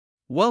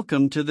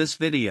welcome to this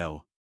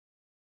video.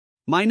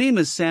 My name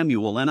is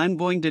Samuel and I'm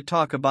going to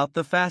talk about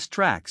the Fast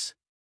Tracks.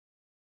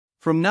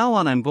 From now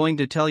on I'm going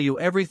to tell you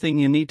everything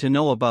you need to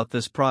know about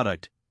this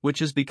product,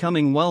 which is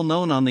becoming well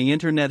known on the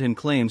internet and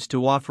claims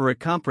to offer a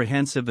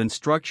comprehensive and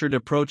structured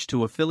approach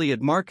to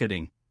affiliate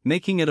marketing,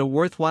 making it a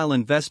worthwhile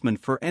investment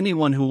for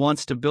anyone who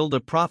wants to build a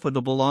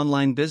profitable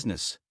online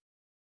business.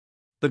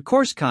 The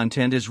course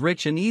content is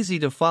rich and easy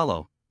to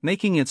follow,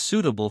 making it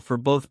suitable for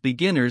both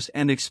beginners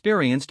and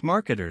experienced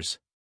marketers.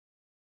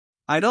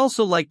 I'd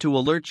also like to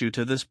alert you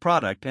to this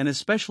product and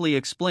especially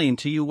explain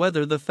to you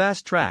whether the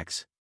Fast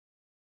Tracks.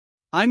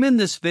 I'm in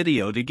this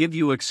video to give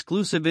you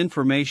exclusive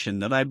information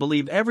that I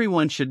believe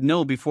everyone should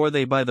know before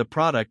they buy the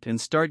product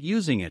and start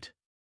using it.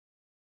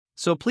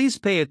 So please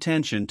pay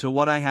attention to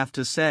what I have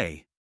to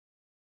say.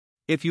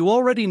 If you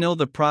already know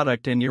the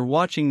product and you're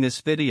watching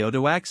this video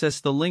to access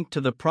the link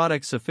to the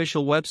product's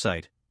official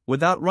website,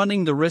 without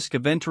running the risk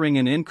of entering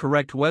an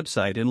incorrect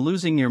website and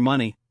losing your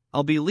money,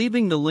 I'll be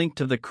leaving the link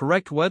to the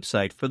correct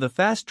website for the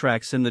Fast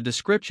Tracks in the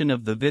description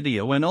of the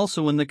video and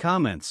also in the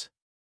comments.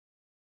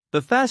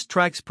 The Fast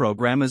Tracks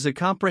program is a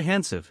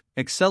comprehensive,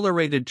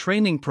 accelerated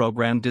training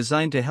program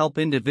designed to help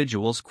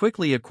individuals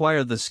quickly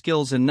acquire the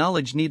skills and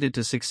knowledge needed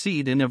to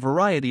succeed in a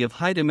variety of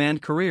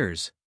high-demand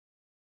careers.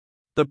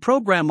 The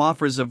program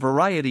offers a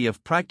variety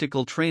of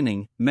practical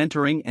training,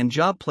 mentoring, and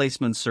job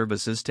placement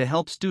services to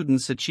help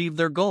students achieve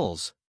their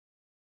goals.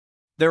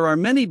 There are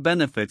many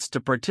benefits to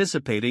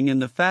participating in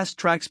the Fast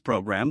Tracks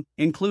program,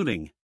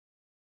 including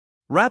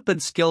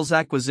rapid skills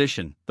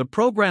acquisition. The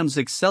program's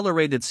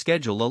accelerated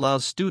schedule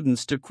allows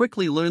students to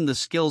quickly learn the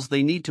skills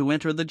they need to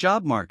enter the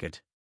job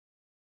market.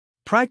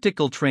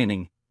 Practical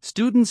training.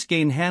 Students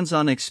gain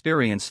hands-on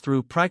experience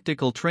through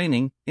practical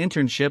training,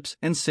 internships,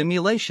 and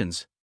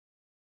simulations.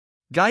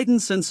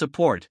 Guidance and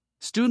support.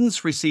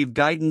 Students receive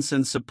guidance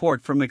and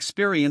support from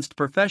experienced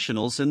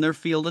professionals in their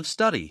field of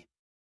study.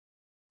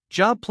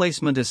 Job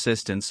placement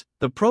assistance.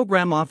 The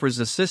program offers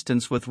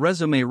assistance with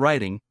resume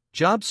writing,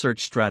 job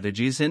search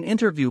strategies, and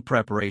interview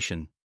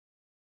preparation.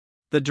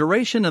 The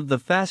duration of the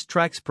Fast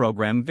Tracks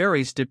program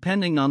varies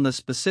depending on the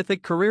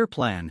specific career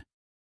plan.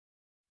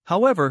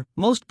 However,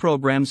 most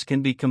programs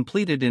can be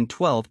completed in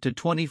 12 to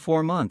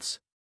 24 months.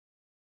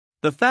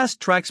 The Fast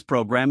Tracks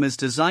program is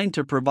designed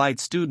to provide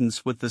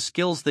students with the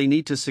skills they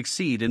need to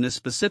succeed in a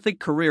specific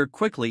career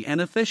quickly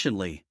and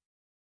efficiently.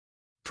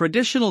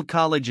 Traditional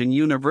college and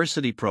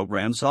university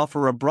programs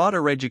offer a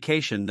broader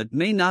education that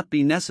may not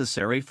be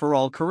necessary for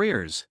all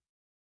careers.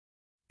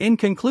 In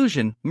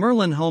conclusion,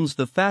 Merlin Holmes'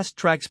 The Fast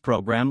Tracks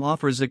program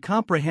offers a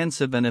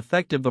comprehensive and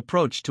effective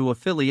approach to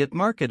affiliate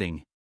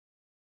marketing.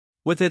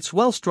 With its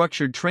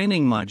well-structured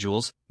training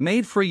modules,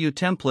 made-for-you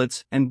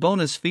templates, and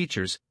bonus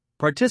features,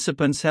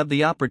 participants have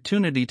the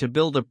opportunity to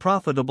build a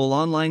profitable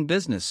online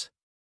business.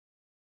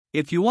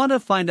 If you want to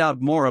find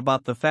out more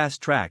about the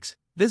Fast Tracks,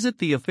 visit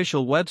the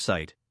official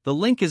website. The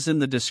link is in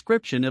the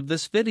description of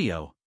this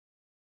video.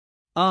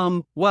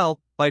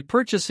 By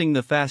purchasing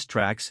the Fast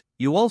Tracks,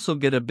 you also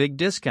get a big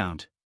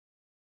discount.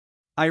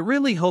 I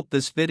really hope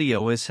this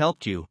video has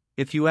helped you.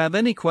 If you have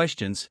any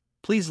questions,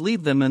 please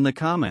leave them in the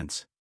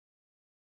comments.